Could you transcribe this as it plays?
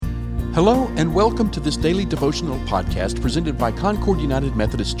Hello and welcome to this daily devotional podcast presented by Concord United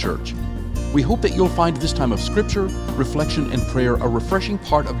Methodist Church. We hope that you'll find this time of scripture, reflection, and prayer a refreshing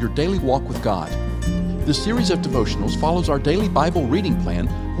part of your daily walk with God. This series of devotionals follows our daily Bible reading plan,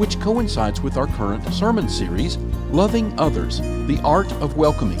 which coincides with our current sermon series, Loving Others, the Art of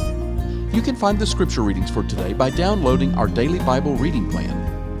Welcoming. You can find the scripture readings for today by downloading our daily Bible reading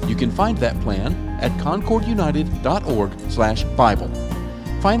plan. You can find that plan at concordunited.org/Bible.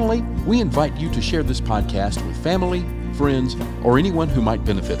 Finally, we invite you to share this podcast with family, friends, or anyone who might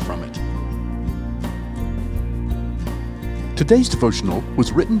benefit from it. Today's devotional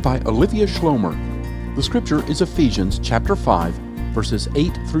was written by Olivia Schlomer. The scripture is Ephesians chapter 5, verses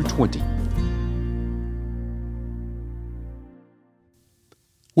 8 through 20.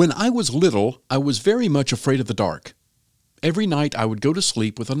 When I was little, I was very much afraid of the dark. Every night I would go to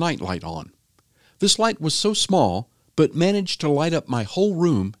sleep with a nightlight on. This light was so small, but managed to light up my whole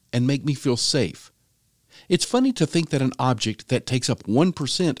room and make me feel safe. It's funny to think that an object that takes up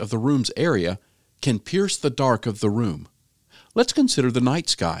 1% of the room's area can pierce the dark of the room. Let's consider the night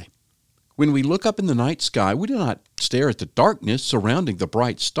sky. When we look up in the night sky, we do not stare at the darkness surrounding the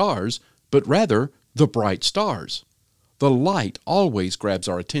bright stars, but rather the bright stars. The light always grabs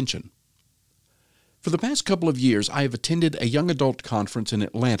our attention. For the past couple of years, I have attended a young adult conference in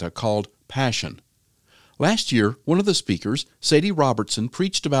Atlanta called Passion. Last year, one of the speakers, Sadie Robertson,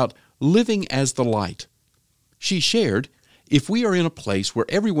 preached about living as the light. She shared, if we are in a place where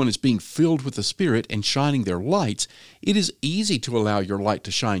everyone is being filled with the Spirit and shining their lights, it is easy to allow your light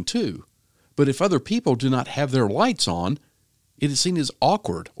to shine too. But if other people do not have their lights on, it is seen as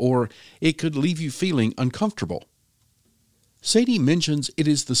awkward, or it could leave you feeling uncomfortable. Sadie mentions it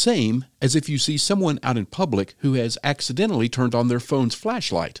is the same as if you see someone out in public who has accidentally turned on their phone's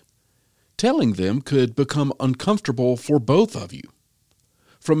flashlight. Telling them could become uncomfortable for both of you.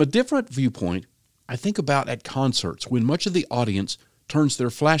 From a different viewpoint, I think about at concerts when much of the audience turns their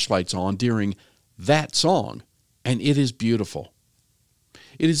flashlights on during that song, and it is beautiful.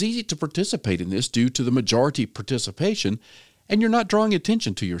 It is easy to participate in this due to the majority participation, and you're not drawing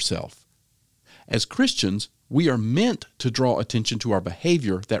attention to yourself. As Christians, we are meant to draw attention to our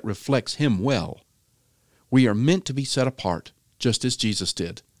behavior that reflects Him well. We are meant to be set apart, just as Jesus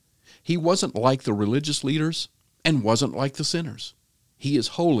did. He wasn't like the religious leaders and wasn't like the sinners. He is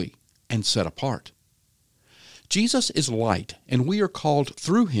holy and set apart. Jesus is light, and we are called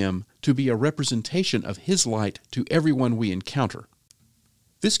through Him to be a representation of His light to everyone we encounter.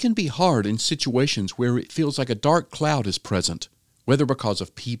 This can be hard in situations where it feels like a dark cloud is present, whether because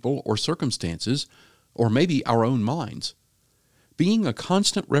of people or circumstances, or maybe our own minds. Being a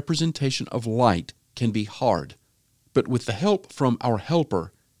constant representation of light can be hard, but with the help from our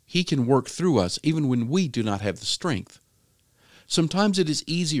Helper, He can work through us even when we do not have the strength. Sometimes it is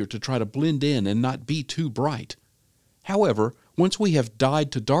easier to try to blend in and not be too bright. However, once we have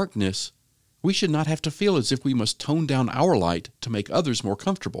died to darkness, we should not have to feel as if we must tone down our light to make others more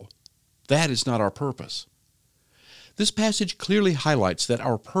comfortable. That is not our purpose. This passage clearly highlights that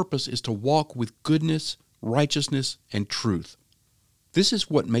our purpose is to walk with goodness, righteousness, and truth. This is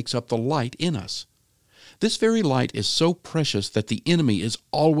what makes up the light in us. This very light is so precious that the enemy is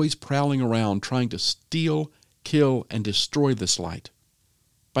always prowling around trying to steal, kill, and destroy this light.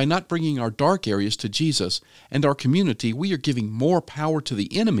 By not bringing our dark areas to Jesus and our community, we are giving more power to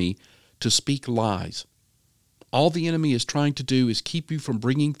the enemy to speak lies. All the enemy is trying to do is keep you from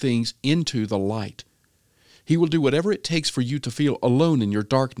bringing things into the light. He will do whatever it takes for you to feel alone in your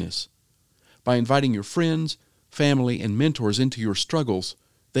darkness. By inviting your friends, family, and mentors into your struggles,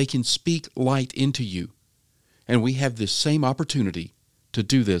 they can speak light into you. And we have this same opportunity to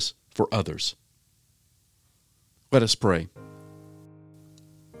do this for others. Let us pray.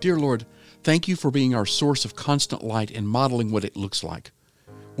 Dear Lord, thank you for being our source of constant light and modeling what it looks like.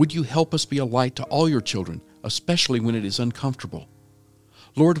 Would you help us be a light to all your children, especially when it is uncomfortable?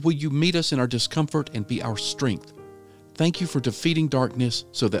 Lord, will you meet us in our discomfort and be our strength? Thank you for defeating darkness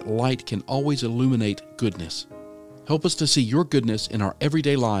so that light can always illuminate goodness. Help us to see your goodness in our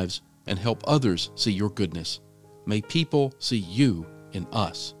everyday lives and help others see your goodness. May people see you in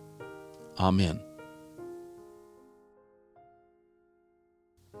us. Amen.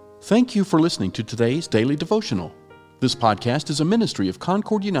 Thank you for listening to today's daily devotional. This podcast is a ministry of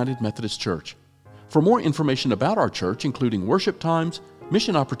Concord United Methodist Church. For more information about our church, including worship times,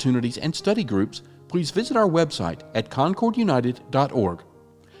 mission opportunities, and study groups, please visit our website at concordunited.org.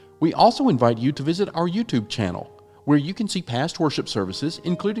 We also invite you to visit our YouTube channel, where you can see past worship services,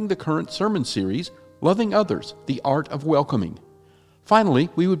 including the current sermon series, Loving Others, the Art of Welcoming. Finally,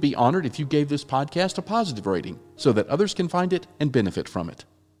 we would be honored if you gave this podcast a positive rating so that others can find it and benefit from it.